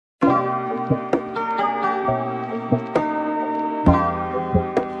Hey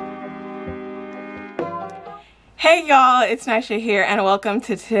y'all, it's Nisha here and welcome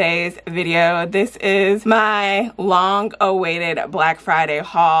to today's video. This is my long-awaited Black Friday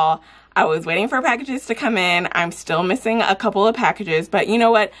haul. I was waiting for packages to come in. I'm still missing a couple of packages, but you know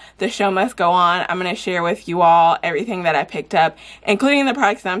what? The show must go on. I'm going to share with you all everything that I picked up, including the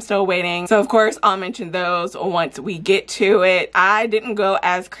products that I'm still waiting. So of course, I'll mention those once we get to it. I didn't go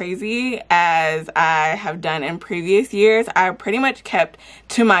as crazy as I have done in previous years. I pretty much kept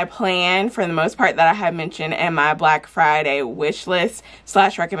to my plan for the most part that I had mentioned in my Black Friday wish list /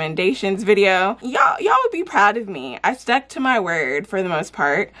 recommendations video. Y'all would be proud of me. I stuck to my word for the most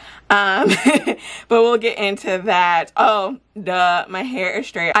part. But we'll get into that. Oh, duh, my hair is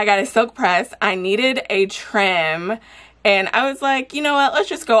straight. I got a silk press. I needed a trim. And I was like, you know what, let's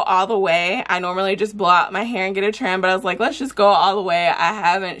just go all the way. I normally just blow out my hair and get a trim, but I was like, let's just go all the way. I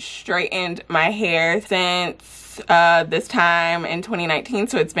haven't straightened my hair since this time in 2019,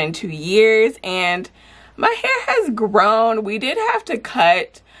 so it's been 2 years, and my hair has grown. We did have to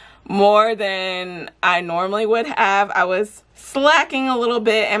cut more than I normally would have. I was slacking a little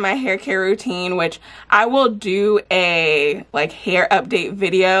bit in my hair care routine, which I will do a hair update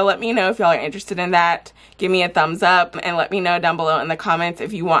video. Let me know if y'all are interested in that. Give me a thumbs up and let me know down below in the comments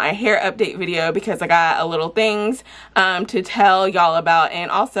if you want a hair update video, because I got a little things to tell y'all about, and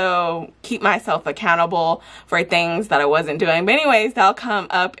also keep myself accountable for things that I wasn't doing. But anyways, that'll come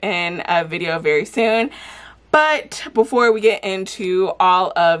up in a video very soon. But before we get into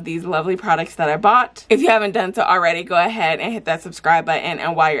all of these lovely products that I bought, if you haven't done so already, go ahead and hit that subscribe button.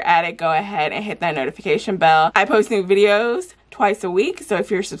 And while you're at it, go ahead and hit that notification bell. I post new videos twice a week, so if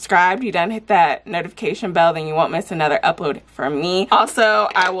you're subscribed, you done hit that notification bell, then you won't miss another upload from me. Also,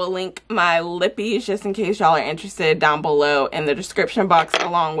 I will link my lippies just in case y'all are interested down below in the description box,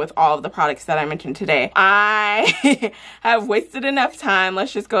 along with all of the products that I mentioned today. I have wasted enough time.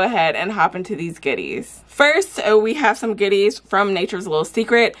 Let's just go ahead and hop into these goodies. First, we have some goodies from Nature's Little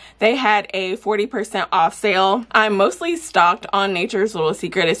Secret. They had a 40% off sale. I'm mostly stocked on Nature's Little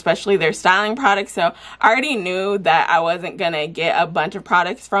Secret, especially their styling products, so I already knew that I wasn't gonna get a bunch of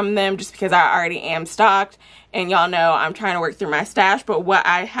products from them just because I already am stocked. And y'all know I'm trying to work through my stash, but what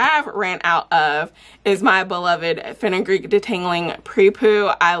I have ran out of is my beloved fenugreek detangling pre-poo.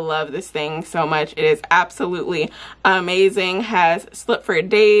 I love this thing so much. It is absolutely amazing. Has slip for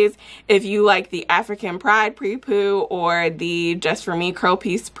days. If you like the African Pride pre-poo or the Just For Me curl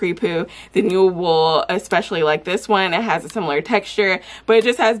piece pre-poo, then you will especially like this one. It has a similar texture, but it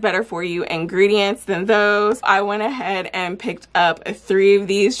just has better for you ingredients than those. I went ahead and picked up 3 of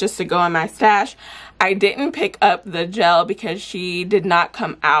these just to go in my stash. I didn't pick up the gel because she did not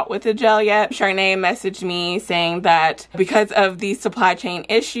come out with the gel yet. Charnay messaged me saying that because of the supply chain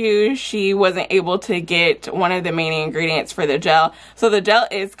issues, she wasn't able to get one of the main ingredients for the gel. So the gel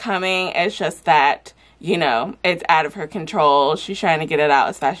is coming. It's just that, you know, it's out of her control. She's trying to get it out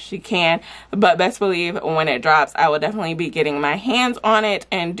as fast as she can. But best believe when it drops, I will definitely be getting my hands on it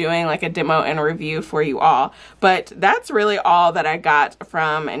and doing like a demo and review for you all. But that's really all that I got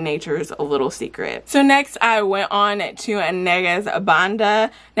from Nature's Little Secret. So next I went on to Neges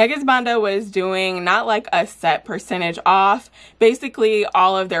Banda. Neges Banda was doing not like a set percentage off. Basically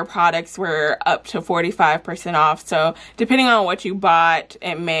all of their products were up to 45% off. So depending on what you bought,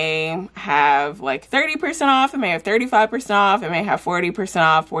 it may have like 30% off, it may have 35% off, it may have 40%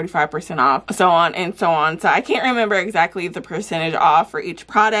 off, 45% off, so on and so on. So I can't remember exactly the percentage off for each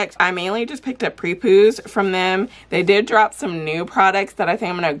product. I mainly just picked up pre-poos from them. They did drop some new products that I think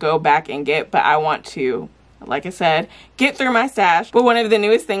I'm gonna go back and get, but I want to, like I said, get through my stash. But one of the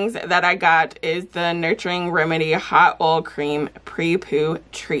newest things that I got is the Nurturing Remedy Hot Oil Cream Pre-Poo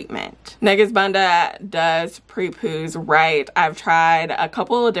Treatment. Neges Banda does pre-poos right. I've tried a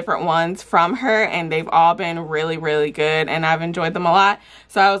couple of different ones from her and they've all been really, really good and I've enjoyed them a lot.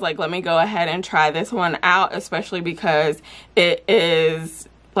 So I was like, let me go ahead and try this one out, especially because it is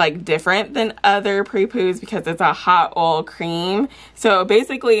like different than other pre-poos because it's a hot oil cream. So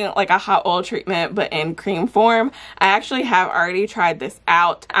basically like a hot oil treatment but in cream form. I actually have already tried this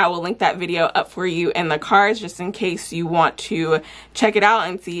out. I will link that video up for you in the cards just in case you want to check it out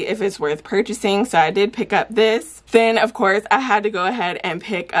and see if it's worth purchasing. So I did pick up this. Then of course I had to go ahead and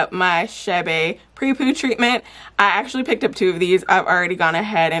pick up my Shebe pre-poo treatment. I actually picked up 2 of these. I've already gone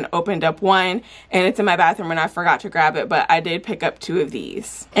ahead and opened up one, and it's in my bathroom and I forgot to grab it, but I did pick up 2 of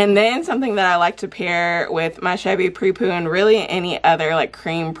these. And then something that I like to pair with my Chevy pre-poo and really any other like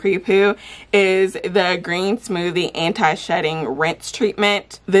cream pre-poo is the Green Smoothie Anti-Shedding Rinse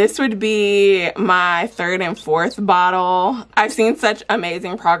Treatment. This would be my 3rd and 4th bottle. I've seen such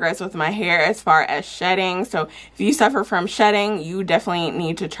amazing progress with my hair as far as shedding, so if you suffer from shedding, you definitely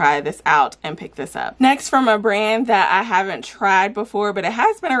need to try this out and pick this up. Next, from a brand that I haven't tried before, but it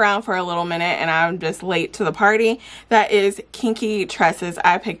has been around for a little minute and I'm just late to the party, that is Kinky Tresses.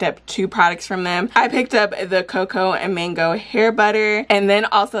 I picked up 2 products from them. I picked up the cocoa and mango hair butter and then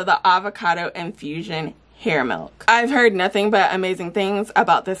also the avocado infusion hair milk. I've heard nothing but amazing things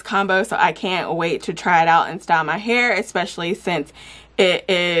about this combo, so I can't wait to try it out and style my hair, especially since it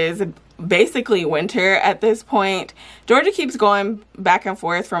is basically winter at this point. Georgia keeps going back and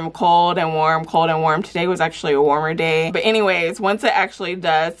forth from cold and warm, cold and warm. Today was actually a warmer day. But anyways, once it actually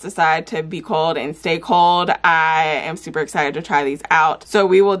does decide to be cold and stay cold, I am super excited to try these out. So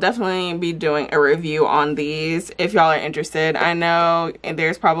we will definitely be doing a review on these if y'all are interested. I know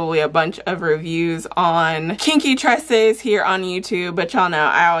there's probably a bunch of reviews on Kinky Tresses here on YouTube, but y'all know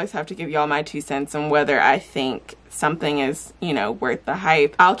I always have to give y'all my 2 cents on whether I think something is, you know, worth the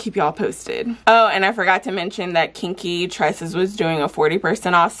hype. I'll keep y'all posted. Oh, and I forgot to mention that Kinky Tresses was doing a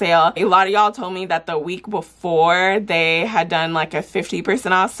 40% off sale. A lot of y'all told me that the week before they had done like a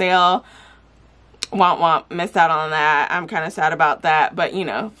 50% off sale. Womp womp, missed out on that. I'm kind of sad about that, but you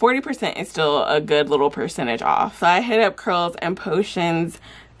know, 40% is still a good little percentage off. So I hit up Curls and Potions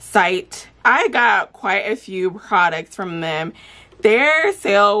site. I got quite a few products from them. Their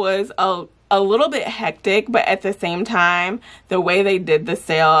sale was a little bit hectic, but at the same time, the way they did the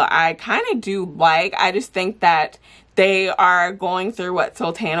sale, I kind of do like. I just think that they are going through what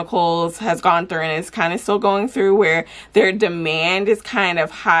Soultanicals has gone through and is kind of still going through, where their demand is kind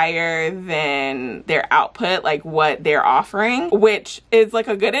of higher than their output, like what they're offering, which is like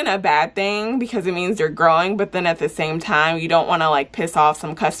a good and a bad thing because it means they're growing, but then at the same time, you don't want to like piss off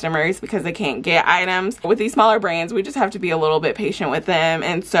some customers because they can't get items. With these smaller brands, we just have to be a little bit patient with them.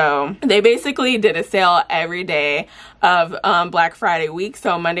 And so they basically did a sale every day of Black Friday week.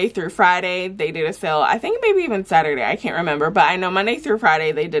 So Monday through Friday, they did a sale. I think maybe even Saturday. I can't remember, but I know Monday through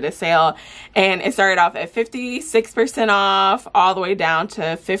Friday they did a sale, and it started off at 56% off all the way down to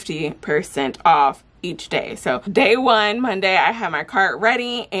 50% off each day. So day 1, Monday, I had my cart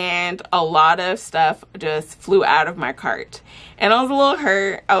ready and a lot of stuff just flew out of my cart. And I was a little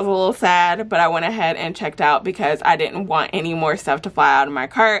hurt, I was a little sad, but I went ahead and checked out because I didn't want any more stuff to fly out of my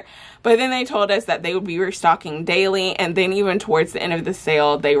cart. But then they told us that they would be restocking daily, and then even towards the end of the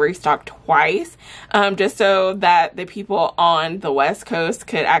sale, they restocked twice, just so that the people on the West Coast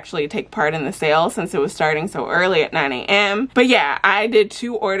could actually take part in the sale since it was starting so early at 9 a.m. But yeah, I did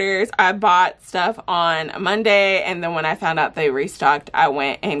 2 orders. I bought stuff on Monday, and then when I found out they restocked, I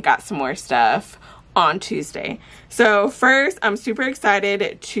went and got some more stuff on Tuesday. So first, I'm super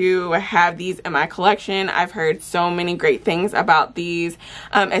excited to have these in my collection. I've heard so many great things about these,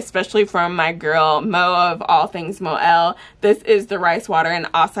 especially from my girl Mo of all things Moel. This is the Rice Water and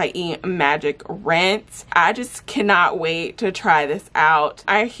Acai Magic Rinse. I just cannot wait to try this out.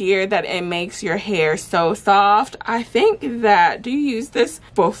 I hear that it makes your hair so soft. I think that, do you use this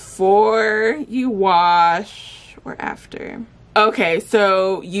before you wash or after? Okay,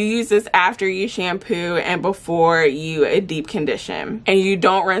 so you use this after you shampoo and before you deep condition. And you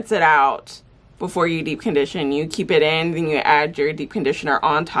don't rinse it out before you deep condition. You keep it in, then you add your deep conditioner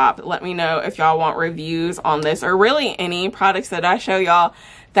on top. Let me know if y'all want reviews on this or really any products that I show y'all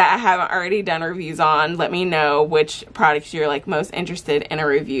that I haven't already done reviews on. Let me know which products you're like most interested in a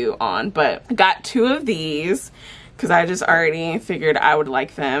review on. But got 2 of these because I just already figured I would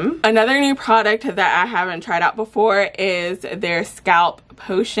like them. Another new product that I haven't tried out before is their scalp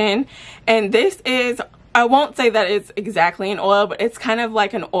potion. And this is, I won't say that it's exactly an oil, but it's kind of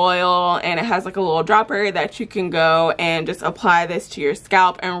like an oil, and it has like a little dropper that you can go and just apply this to your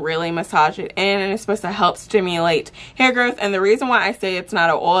scalp and really massage it in, and it's supposed to help stimulate hair growth. And the reason why I say it's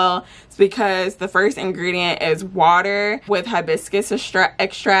not an oil is because the first ingredient is water with hibiscus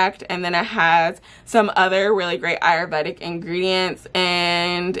extract, and then it has some other really great Ayurvedic ingredients,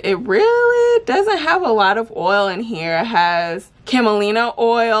 and it really doesn't have a lot of oil in here. It has camelina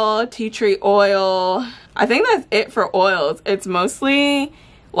oil, tea tree oil. I think that's it for oils. It's mostly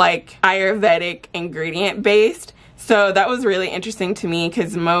like Ayurvedic ingredient based. So that was really interesting to me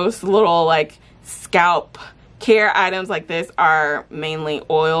because most little like scalp care items like this are mainly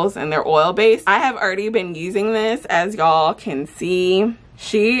oils and they're oil based. I have already been using this, as y'all can see.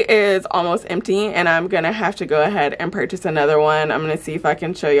 She is almost empty, and I'm gonna have to go ahead and purchase another one. I'm gonna see if I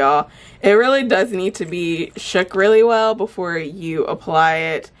can show y'all. It really does need to be shook really well before you apply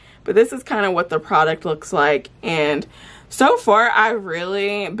it, but this is kind of what the product looks like, and so far I've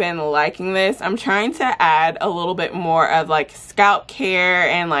really been liking this. I'm trying to add a little bit more of like scalp care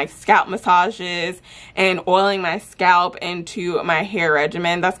and like scalp massages and oiling my scalp into my hair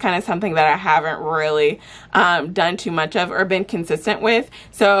regimen. That's kind of something that I haven't really done too much of or been consistent with.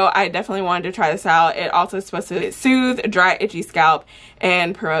 So I definitely wanted to try this out. It also is supposed to soothe dry, itchy scalp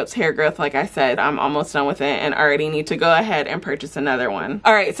and promotes hair growth. Like I said, I'm almost done with it and already need to go ahead and purchase another one.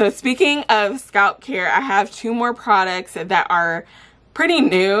 All right, so speaking of scalp care, I have 2 more products that are pretty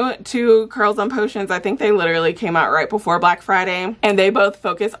new to Curls and Potions. I think they literally came out right before Black Friday, and they both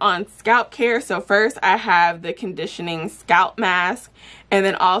focus on scalp care. So first I have the conditioning scalp mask, and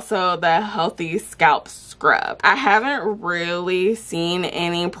then also the healthy scalp scrub. I haven't really seen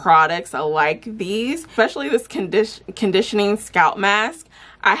any products like these, especially this conditioning scalp mask.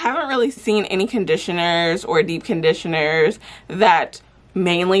 I haven't really seen any conditioners or deep conditioners that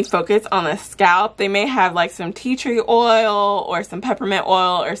mainly focus on the scalp. They may have like some tea tree oil or some peppermint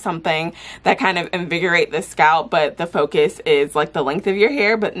oil or something that kind of invigorate the scalp, but the focus is like the length of your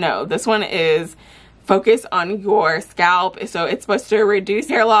hair. But no, this one is focus on your scalp. So it's supposed to reduce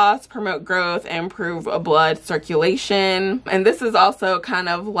hair loss, promote growth, and improve blood circulation. And this is also kind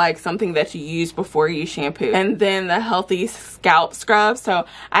of like something that you use before you shampoo. And then the healthy scalp scrub. So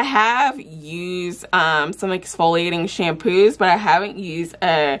I have used some exfoliating shampoos, but I haven't used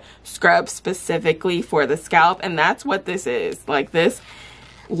a scrub specifically for the scalp. And that's what this is. Like, this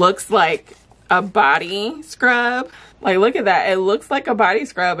looks like a body scrub. Like, look at that. It looks like a body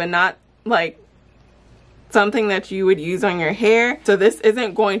scrub and not like something that you would use on your hair. So this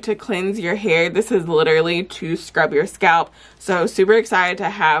isn't going to cleanse your hair. This is literally to scrub your scalp. So super excited to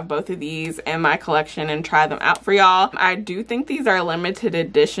have both of these in my collection and try them out for y'all. I do think these are limited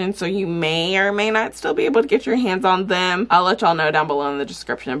edition, so you may or may not still be able to get your hands on them. I'll let y'all know down below in the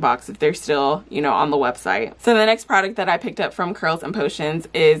description box if they're still, you know, on the website. So the next product that I picked up from Curls and Potions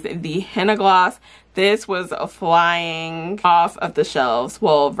is the henna gloss. This was flying off of the shelves,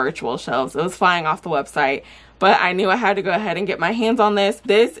 well, virtual shelves. It was flying off the website, but I knew I had to go ahead and get my hands on this.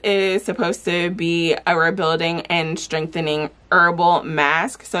 This is supposed to be a rebuilding and strengthening herbal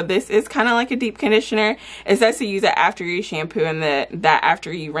mask. So this is kind of like a deep conditioner. It says to use it after you shampoo, and that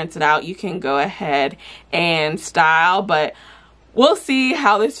after you rinse it out, you can go ahead and style, but we'll see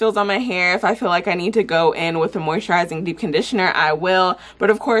how this feels on my hair. If I feel like I need to go in with a moisturizing deep conditioner, I will. But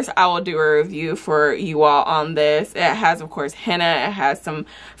of course, I will do a review for you all on this. It has, of course, henna. It has some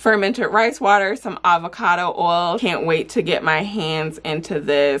fermented rice water, some avocado oil. Can't wait to get my hands into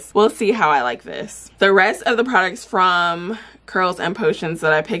this. We'll see how I like this. The rest of the products from Curls and Potions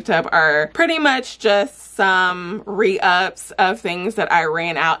that I picked up are pretty much just some re-ups of things that I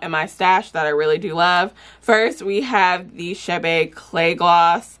ran out in my stash that I really do love. First, we have the Shebe Clay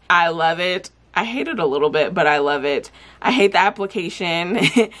Gloss. I love it. I hate it a little bit, but I love it. I hate the application.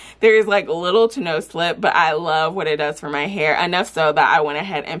 There is like little to no slip, but I love what it does for my hair. Enough so that I went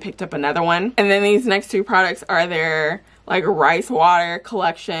ahead and picked up another one. And then these next 2 products are their like rice water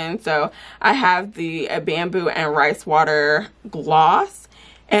collection. So I have the bamboo and rice water gloss,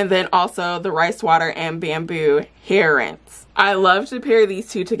 and then also the rice water and bamboo hair rinse. I love to pair these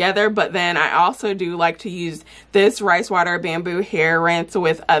 2 together, but then I also do like to use this rice water bamboo hair rinse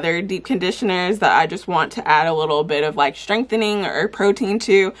with other deep conditioners that I just want to add a little bit of like strengthening or protein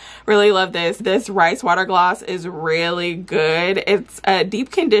to. Really love this. This rice water gloss is really good. It's a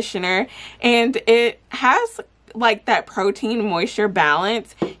deep conditioner and it has like that protein moisture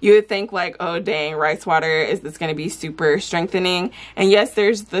balance. You would think like, oh dang, rice water, is this going to be super strengthening? And yes,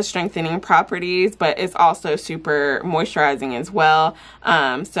 there's the strengthening properties, but it's also super moisturizing as well.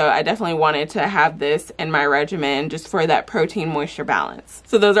 So I definitely wanted to have this in my regimen just for that protein moisture balance.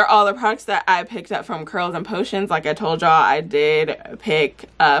 So those are all the products that I picked up from Curls and Potions. Like I told y'all, I did pick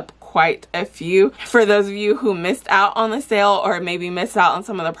up quite a few. For those of you who missed out on the sale or maybe missed out on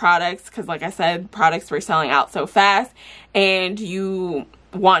some of the products, because like I said, products were selling out so fast, and you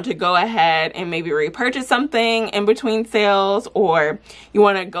want to go ahead and maybe repurchase something in between sales, or you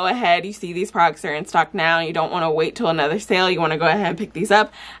want to go ahead, you see these products are in stock now, you don't want to wait till another sale, you want to go ahead and pick these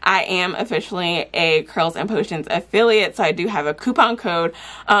up. I am officially a Curls and Potions affiliate, so I do have a coupon code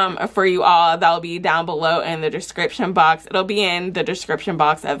for you all that will be down below in the description box. It'll be in the description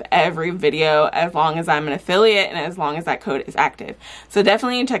box of every video as long as I'm an affiliate and as long as that code is active. So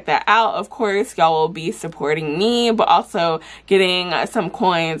definitely check that out. Of course, y'all will be supporting me, but also getting some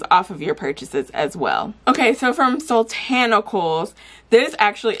coins off of your purchases as well. Okay, so from Soultanicals, this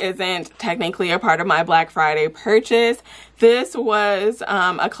actually isn't technically a part of my Black Friday purchase. This was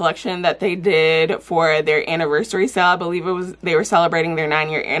a collection that they did for their anniversary sale. I believe they were celebrating their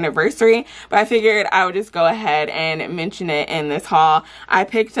 9-year anniversary, but I figured I would just go ahead and mention it in this haul. I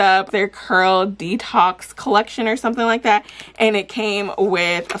picked up their Curl Detox collection or something like that, and it came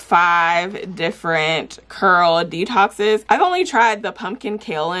with 5 different curl detoxes. I've only tried the pumpkin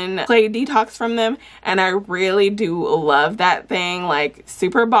kaolin clay detox from them, and I really do love that thing, like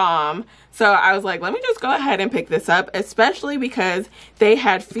super bomb. So I was like, let me just go ahead and pick this up, especially because they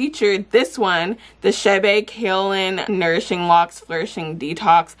had featured this one, the Shebe Kaolin Nourishing Locks Flourishing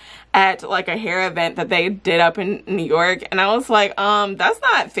Detox, at like a hair event that they did up in New York. And I was like, that's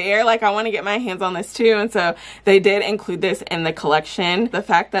not fair. Like, I want to get my hands on this too. And so they did include this in the collection. The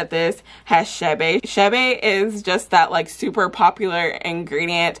fact that this has Shebe. Shebe is just that like super popular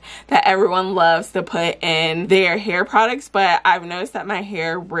ingredient that everyone loves to put in their hair products. But I've noticed that my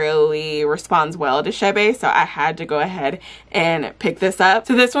hair really responds well to Shebe, so I had to go ahead and pick this up.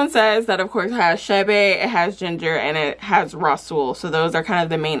 So this one says that, of course, it has Shebe, it has ginger, and it has Rasul. So those are kind of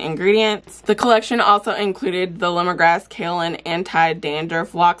the main ingredients. The collection also included the Lemongrass Kaolin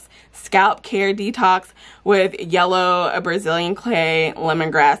Anti-Dandruff Locks Scalp Care Detox with yellow Brazilian clay,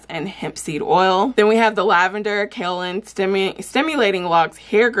 lemongrass, and hemp seed oil. Then we have the Lavender Kaolin Stimulating Locks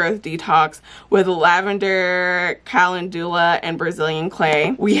Hair Growth Detox with lavender, calendula, and Brazilian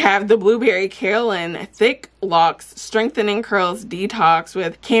clay. We have the Blueberry Kaolin Thick Locks Strengthening Curls Detox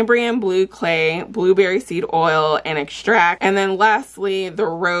with Cambrian blue clay, blueberry seed oil, and extract. And then lastly, the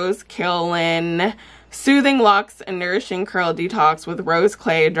Rose Kaolin Soothing Locks and Nourishing Curl Detox with rose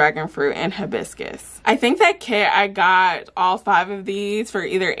clay, dragon fruit, and hibiscus. I think that kit, I got all 5 of these for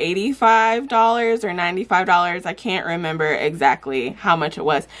either $85 or $95. I can't remember exactly how much it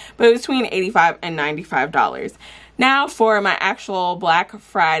was, but it was between $85 and $95. Now for my actual Black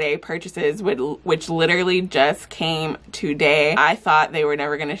Friday purchases, which literally just came today. I thought they were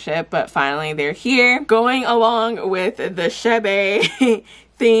never going to ship, but finally they're here. Going along with the Shebe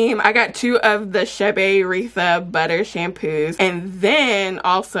theme, I got 2 of the Shebe Aretha butter shampoos, and then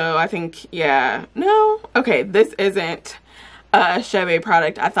also I think, this isn't a Shebe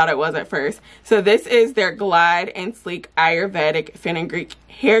product. I thought it was at first. So this is their Glide and Sleek Ayurvedic Fenugreek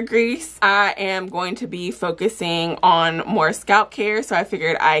hair grease. I am going to be focusing on more scalp care, so I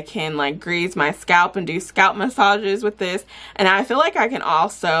figured I can like grease my scalp and do scalp massages with this, and I feel like I can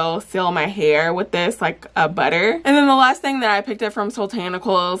also seal my hair with this like a butter. And then the last thing that I picked up from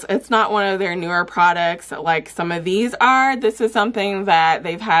Soultanicals, it's not one of their newer products like some of these are. This is something that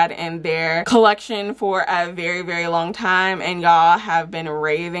they've had in their collection for a very, very long time, and y'all have been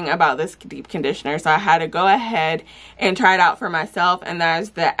raving about this deep conditioner, so I had to go ahead and try it out for myself, and that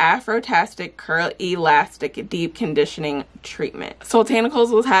is the Afrotastic Curl Elastic Deep Conditioning Treatment.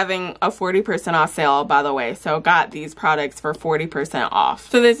 Soultanicals was having a 40% off sale, by the way, so got these products for 40% off.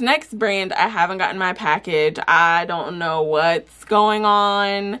 So this next brand, I haven't gotten my package. I don't know what's going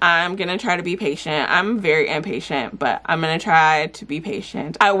on. I'm gonna try to be patient. I'm very impatient, but I'm gonna try to be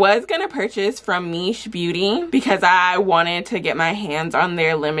patient. I was gonna purchase from Niche Beauty because I wanted to get my hands on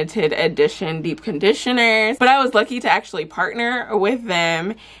their limited edition deep conditioners, but I was lucky to actually partner with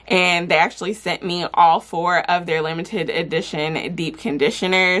them, and they actually sent me all 4 of their limited edition deep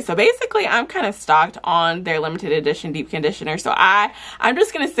conditioners. So basically I'm kind of stocked on their limited edition deep conditioner, so I'm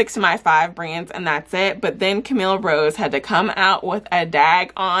just gonna stick to my 5 brands and that's it. But then Camille Rose had to come out with a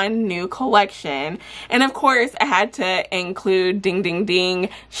daggone new collection, and of course I had to include ding ding ding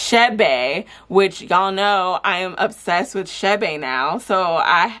Shebe, which y'all know I am obsessed with Shebe now. So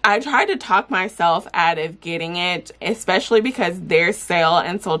I tried to talk myself out of getting it, especially because their sale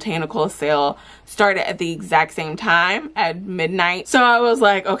and Soultanicals sale started at the exact same time at midnight. So I was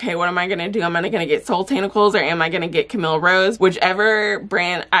like, okay, what am I gonna do? Am I gonna get Soultanicals or am I gonna get Camille Rose? Whichever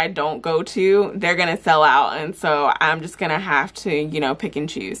brand I don't go to, they're gonna sell out, and so I'm just gonna have to, you know, pick and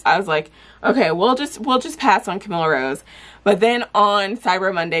choose. I was like, okay, we'll just pass on Camille Rose. But then on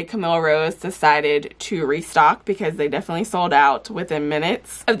Cyber Monday, Camille Rose decided to restock because they definitely sold out within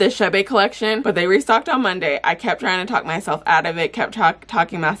minutes of the Shebe collection. But they restocked on Monday. I kept trying to talk myself out of it, kept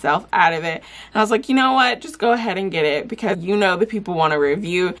talking myself out of it. And I was like, you know what? Just go ahead and get it because you know the people want to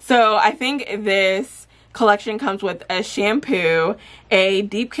review. So I think this collection comes with a shampoo, a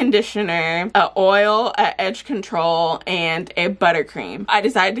deep conditioner, a oil, a edge control, and a buttercream. I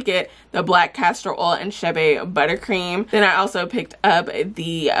decided to get the black castor oil and Shebe buttercream. Then I also picked up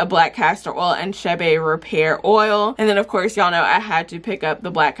the black castor oil and Shebe repair oil. And then of course, y'all know I had to pick up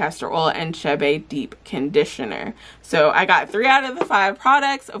the black castor oil and Shebe deep conditioner. So I got 3 out of the 5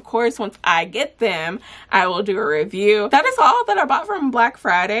 products. Of course, once I get them, I will do a review. That is all that I bought from Black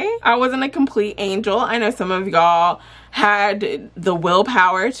Friday. I wasn't a complete angel. I know some of y'all had the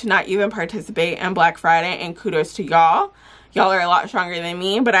willpower to not even participate in Black Friday, and kudos to y'all. Y'all are a lot stronger than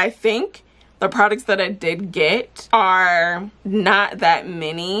me, but I think the products that I did get are not that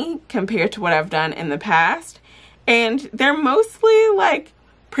many compared to what I've done in the past. And they're mostly like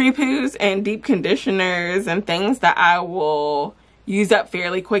pre-poos and deep conditioners and things that I will use up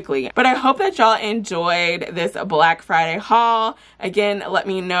fairly quickly. But I hope that y'all enjoyed this Black Friday haul. Again, let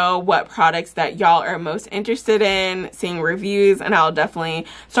me know what products that y'all are most interested in seeing reviews, and I'll definitely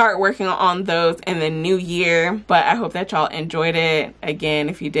start working on those in the new year. But I hope that y'all enjoyed it. Again,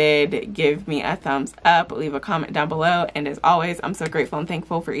 if you did, give me a thumbs up, leave a comment down below, and as always, I'm so grateful and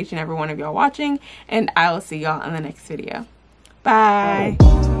thankful for each and every one of y'all watching, and I will see y'all in the next video. Bye.